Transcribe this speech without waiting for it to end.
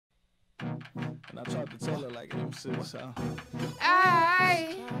And I tried to tell her like MC, so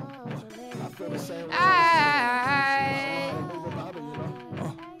I feel the same way.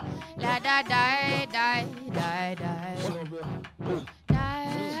 La da da da da da.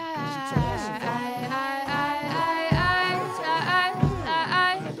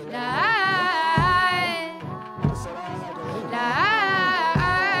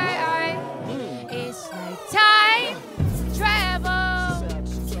 It's like time travel.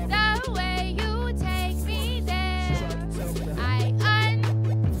 The way you take me there, I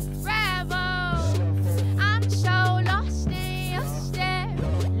unravel. I'm so lost in your stare.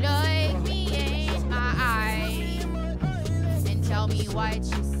 Look me in my eyes and tell me what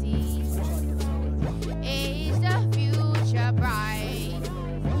you see. Is the future bright?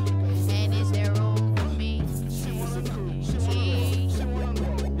 And is there room for me?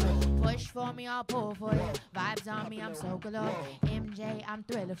 Push for me, I'll pull for you. Vibes on me, I'm so galore. MJ, I'm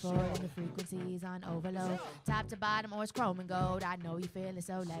thriller for it. And the frequencies on overload. Top to bottom, or it's chrome and gold. I know you feel it,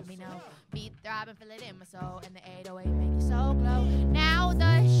 so let me know. Beat throbbing, feel it in my soul. And the 808 make you so glow. Now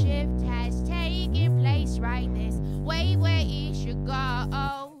the shift has taken place right this way where it should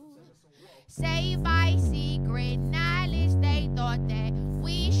go. Saved by secret knowledge, they thought that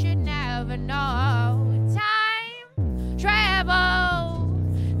we should never know. Time travel,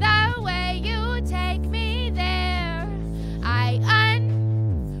 the way you take me there, I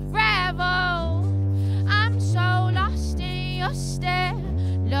unravel. I'm so lost in your stare.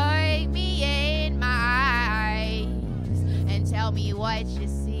 Look me in my eyes and tell me what you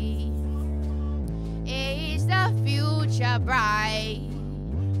see. Is the future bright?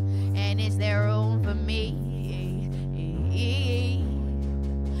 And is there room for me?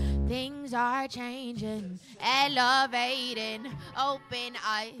 Things are changing, elevating. Open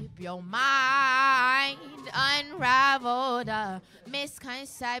up your mind, unravel the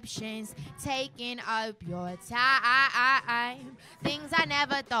misconceptions, taking up your time. Things I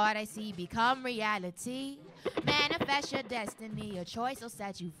never thought I'd see become reality. Manifest your destiny, a choice will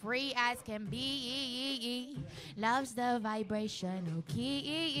set you free as can be. Love's the vibrational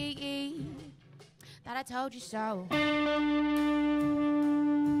key. Thought I told you so.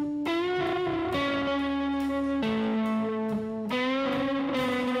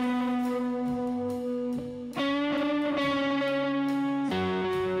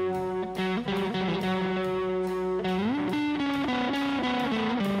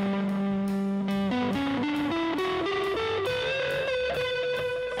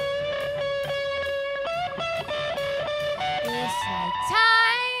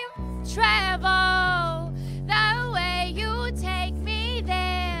 Travel, the way you take me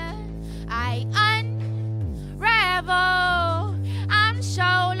there, I unravel. I'm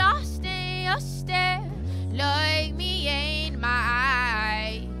so lost in your stare. Look me in my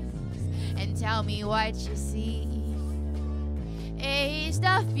eyes and tell me what you see. Is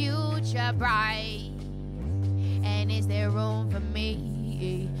the future bright? And is there room